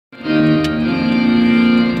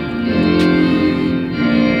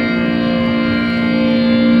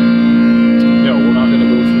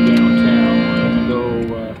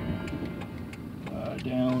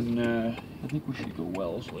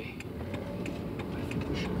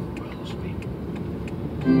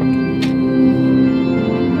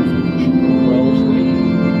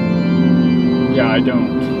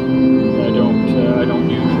don't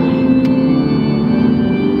usually.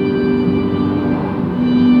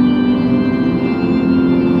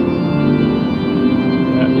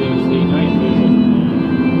 That is the night vision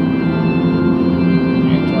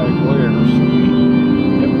anti-glare screen.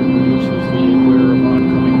 Yep, it reduces the glare of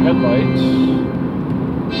oncoming headlights.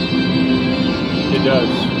 It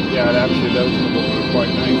does. Yeah, it actually does look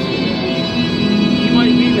quite nicely. He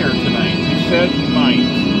might be there tonight. He said he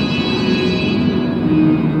might.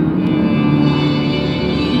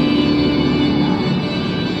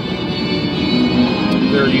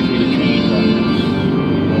 Very easy to change on this.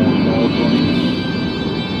 Ball joints.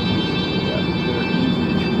 Yeah, very easy to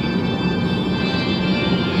change.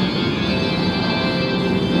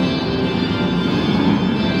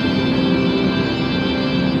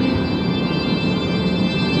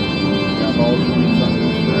 Yeah, ball joints on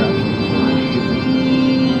this strap. Very easy.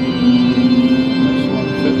 This one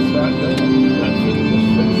fits that bill. That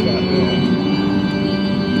fits that bill.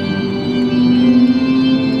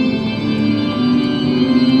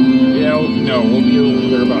 No, we'll be over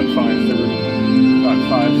there about 5:30. About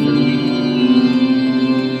 5:30.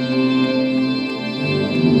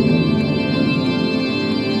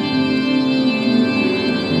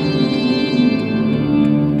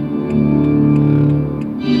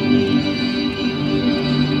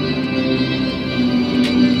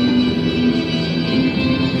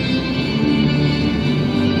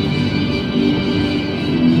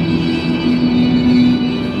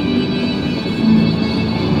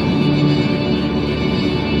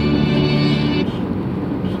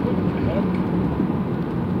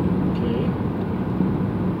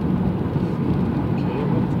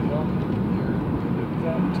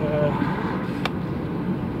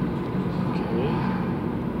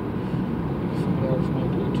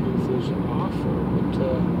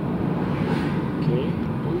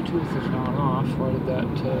 Bluetooth is not off. Why did that?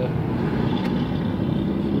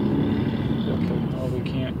 Okay. Well, we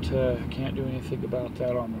can't do anything about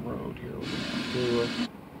that on the road here. We're going to do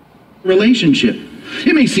relationship.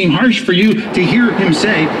 It may seem harsh for you to hear him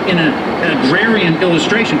say in an agrarian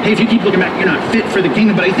illustration, hey, if you keep looking back, you're not fit for the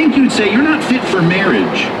kingdom. But I think you would say you're not fit for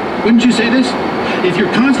marriage. Wouldn't you say this? If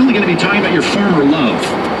you're constantly going to be talking about your former love,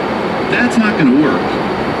 that's not going to work.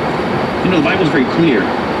 You know, the Bible's very clear.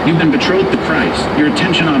 You've been betrothed to Christ. Your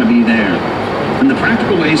attention ought to be there. And the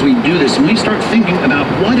practical ways we do this, and we start thinking about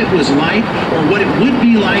what it was like or what it would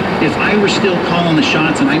be like if I were still calling the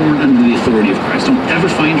shots and I weren't under the authority of Christ. Don't ever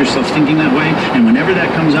find yourself thinking that way. And whenever that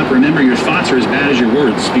comes up, remember your thoughts are as bad as your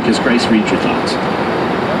words because Christ reads your thoughts.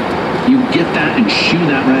 You get that and shoo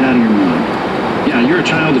that right out of your mind. Yeah, you're a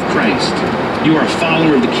child of Christ. You are a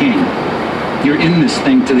follower of the King. You're in this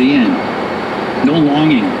thing to the end. No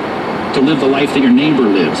longing to live the life that your neighbor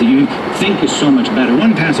lives, that you think is so much better.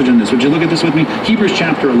 One passage on this, would you look at this with me? Hebrews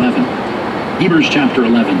chapter 11. Hebrews chapter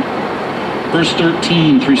 11, verse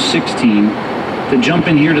 13 through 16, to jump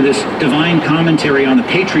in here to this divine commentary on the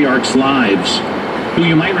patriarchs' lives, who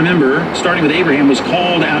you might remember, starting with Abraham, was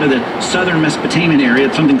called out of the southern Mesopotamian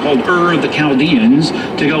area, something called Ur of the Chaldeans,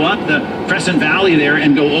 to go up the Crescent Valley there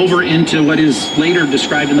and go over into what is later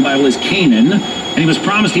described in the Bible as Canaan. And he was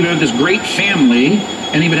promised he would have this great family,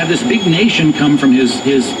 and he would have this big nation come from his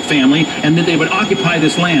family, and that they would occupy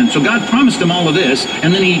this land. So God promised him all of this,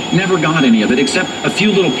 and then he never got any of it, except a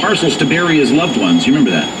few little parcels to bury his loved ones. You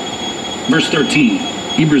remember that? Verse 13,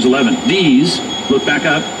 Hebrews 11. These, look back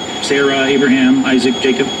up, Sarah, Abraham, Isaac,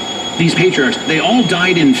 Jacob, these patriarchs, they all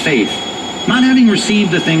died in faith, not having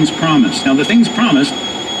received the things promised. Now, the things promised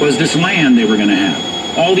was this land they were going to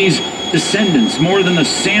have. All these descendants, more than the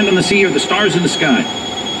sand on the sea or the stars in the sky.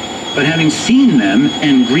 But having seen them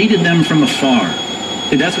and greeted them from afar.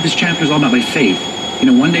 That's what this chapter is all about, by faith. You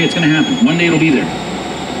know, one day it's going to happen. One day it'll be there.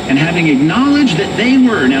 And having acknowledged that they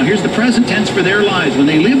were, now here's the present tense for their lives, when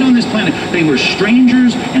they lived on this planet, they were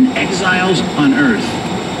strangers and exiles on earth.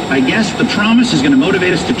 I guess the promise is going to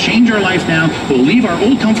motivate us to change our life now. We'll leave our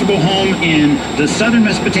old comfortable home in the southern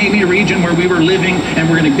Mesopotamia region where we were living, and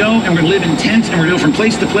we're going to go and we're going to live in tents, and we're going to go from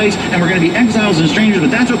place to place, and we're going to be exiles and strangers,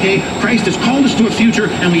 but that's okay. Christ has called us to a future,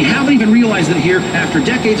 and we haven't even realized it here after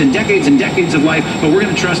decades and decades and decades of life, but we're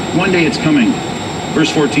going to trust one day it's coming.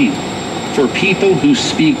 Verse 14, for people who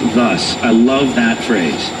speak thus. I love that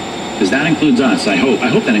phrase, because that includes us. I hope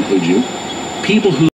that includes you. People who